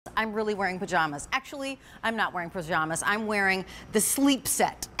I'm really wearing pajamas. Actually, I'm not wearing pajamas. I'm wearing the sleep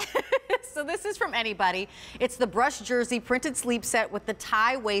set. So this is from AnyBody. It's the brushed jersey printed sleep set with the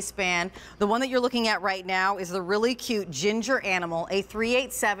tie waistband. The one that you're looking at right now is the really cute ginger animal.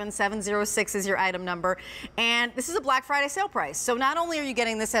 A387706 is your item number. And this is a Black Friday sale price. So not only are you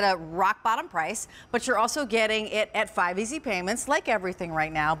getting this at a rock bottom price, but you're also getting it at 5 easy payments, like everything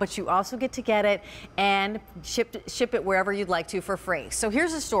right now, but you also get to get it and ship it wherever you'd like to for free. So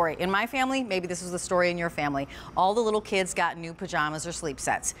here's the story. In my family, maybe this is the story in your family, all the little kids got new pajamas or sleep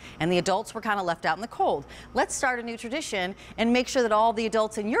sets, and the adults were kind of left out in the cold. Let's start a new tradition and make sure that all the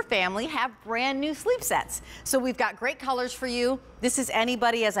adults in your family have brand new sleep sets. So we've got great colors for you. This is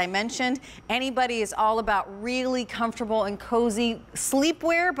AnyBody, as I mentioned. AnyBody is all about really comfortable and cozy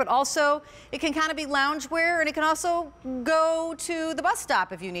sleepwear, but also it can kind of be loungewear, and it can also go to the bus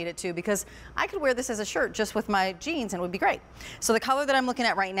stop if you need it to, because I could wear this as a shirt just with my jeans and it would be great. So the color that I'm looking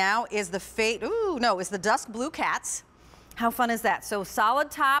at right now is the is the Dusk Blue Cats. How fun is that? So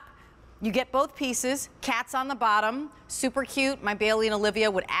solid top. You get both pieces, cats on the bottom, super cute. My Bailey and Olivia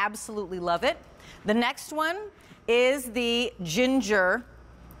would absolutely love it. The next one is the ginger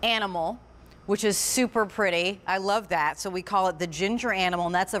animal, which is super pretty. I love that. So we call it the ginger animal,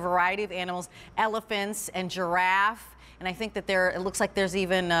 and that's a variety of animals, elephants and giraffe. And I think that it looks like there's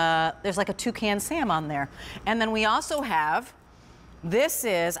even, there's like a toucan Sam on there. And then we also have,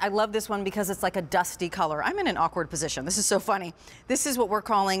 I love this one because it's like a dusty color. I'm in an awkward position. This is so funny. This is what we're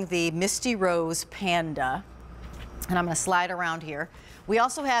calling the Misty Rose Panda. And I'm gonna slide around here. We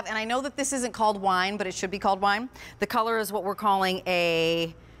also have, and I know that this isn't called wine, but it should be called wine. The color is what we're calling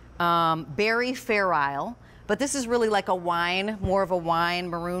a Berry Fair Isle. But this is really like a wine, more of a wine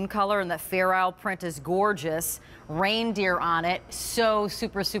maroon color, and the Fair Isle print is gorgeous. Reindeer on it, so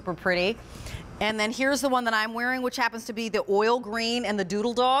super, super pretty. And then here's the one that I'm wearing, which happens to be the oil green and the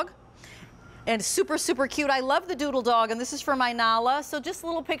doodle dog. And super, super cute. I love the doodle dog, and this is for my Nala. So just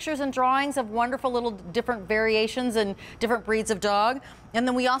little pictures and drawings of wonderful little different variations and different breeds of dog. And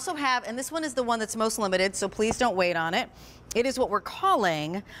then we also have, and this one is the one that's most limited, so please don't wait on it. It is what we're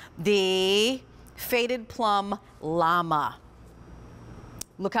calling the Faded Plum Llama.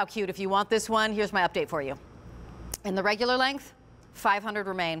 Look how cute. If you want this one, here's my update for you. In the regular length, 500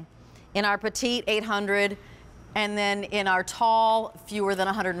 remain. In our petite, 800, and then in our tall, fewer than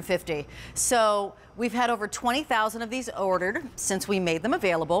 150. So we've had over 20,000 of these ordered since we made them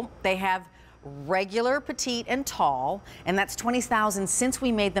available. They have regular, petite, and tall, and that's 20,000 since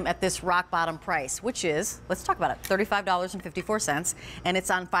we made them at this rock bottom price, which is, let's talk about it, $35.54, and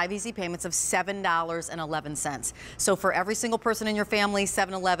it's on 5 easy payments of $7.11. So for every single person in your family,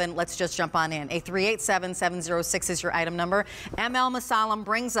 7-Eleven, let's just jump on in. A387706 is your item number. ML Masalam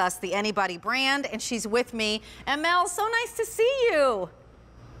brings us the AnyBody brand, and she's with me. ML, so nice to see you.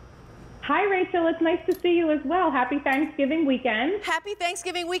 Hi, Rachel. It's nice to see you as well. Happy Thanksgiving weekend. Happy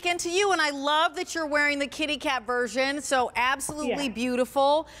Thanksgiving weekend to you, and I love that you're wearing the kitty cat version, so absolutely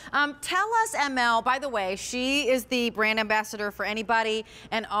beautiful. Tell us, ML, by the way, she is the brand ambassador for AnyBody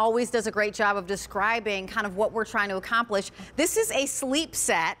and always does a great job of describing kind of what we're trying to accomplish. This is a sleep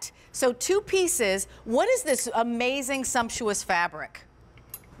set, so 2 pieces. What is this amazing, sumptuous fabric?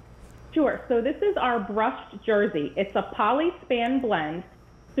 Sure. So this is our brushed jersey. It's a poly span blend.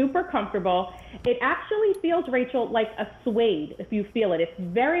 Super comfortable. It actually feels, Rachel, like a suede if you feel it. It's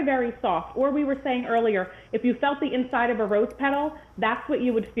very, very soft. Or we were saying earlier, if you felt the inside of a rose petal, that's what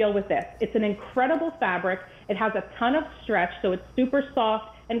you would feel with this. It's an incredible fabric. It has a ton of stretch, so it's super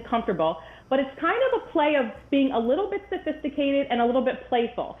soft and comfortable. But it's kind of a play of being a little bit sophisticated and a little bit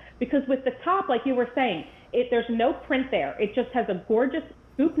playful. Because with the top, like you were saying, there's no print there. It just has a gorgeous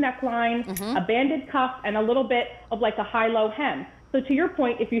scoop neckline, a banded cuff, and a little bit of like a high-low hem. So to your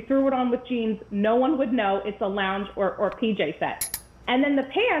point, if you threw it on with jeans, no one would know it's a lounge or PJ set. And then the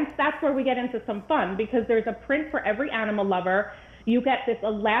pants, that's where we get into some fun, because there's a print for every animal lover. You get this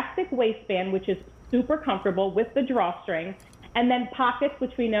elastic waistband, which is super comfortable with the drawstring, and then pockets,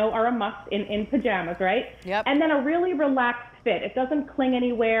 which we know are a must in pajamas, right? Yep. And then a really relaxed fit. It doesn't cling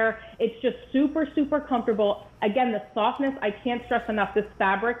anywhere. It's just super, super comfortable. Again, the softness, I can't stress enough, this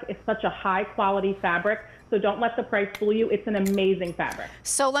fabric is such a high quality fabric. So don't let the price fool you. It's an amazing fabric.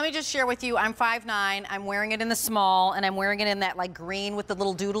 So let me just share with you, I'm 5'9", I'm wearing it in the small, and I'm wearing it in that like green with the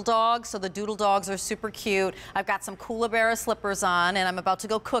little doodle dogs. So the doodle dogs are super cute. I've got some Kookaburra slippers on, and I'm about to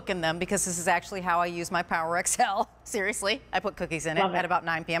go cook in them because this is actually how I use my Power XL. Seriously, I put cookies in it at about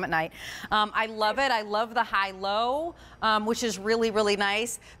 9 p.m. at night. I love it. I love the high-low, which which is really, really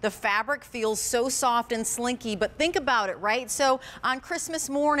nice. The fabric feels so soft and slinky, but think about it, right? So on Christmas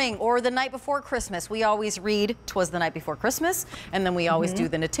morning or the night before Christmas, we always read "'Twas the Night Before Christmas," and then we always do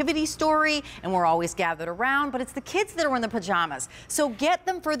the nativity story, and we're always gathered around, but it's the kids that are in the pajamas. So get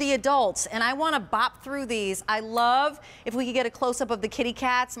them for the adults, and I want to bop through these. I love if we could get a close-up of the kitty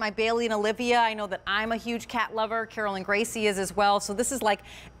cats, my Bailey and Olivia. I know that I'm a huge cat lover. Carol and Gracie is as well. So this is like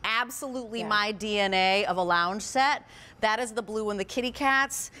absolutely my DNA of a lounge set. That is the blue and the kitty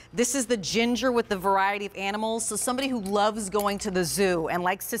cats. This is the ginger with the variety of animals. So somebody who loves going to the zoo and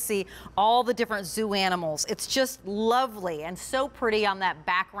likes to see all the different zoo animals. It's just lovely and so pretty on that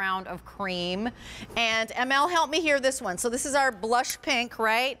background of cream. And ML, help me hear this one. So this is our blush pink,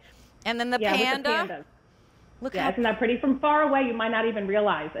 right? And then the panda. With the pandas. Look yeah, isn't that pretty? From far away, you might not even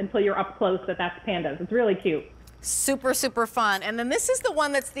realize until you're up close that that's pandas. It's really cute. Super, super fun. And then this is the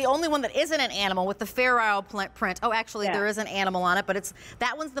one that's the only one that isn't an animal with the Fair Isle print. Oh, actually, there is an animal on it, but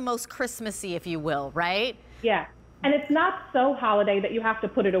that one's the most Christmassy, if you will, right? Yeah. And it's not so holiday that you have to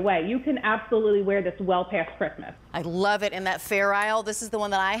put it away. You can absolutely wear this well past Christmas. I love it in that Fair Isle. This is the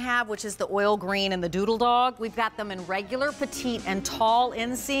one that I have, which is the oil green and the doodle dog. We've got them in regular, petite, and tall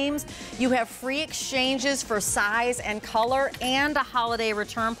inseams. You have free exchanges for size and color and a holiday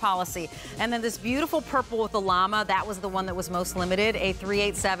return policy. And then this beautiful purple with the llama, that was the one that was most limited, a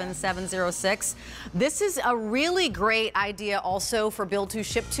 387706. This is a really great idea also for build to,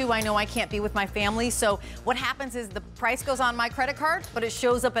 ship to. I know I can't be with my family, so what happens is the price goes on my credit card, but it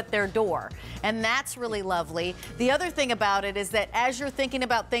shows up at their door. And that's really lovely. The other thing about it is that as you're thinking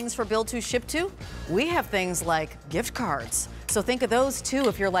about things for build to, ship to, we have things like gift cards. So think of those too.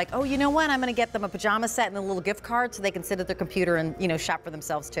 If you're like, oh, you know what? I'm going to get them a pajama set and a little gift card so they can sit at their computer and, you know, shop for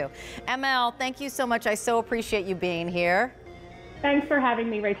themselves too. ML, thank you so much. I so appreciate you being here. Thanks for having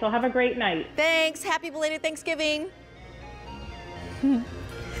me, Rachel. Have a great night. Thanks. Happy belated Thanksgiving.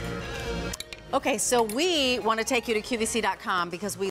 Okay, so we want to take you to QVC.com because we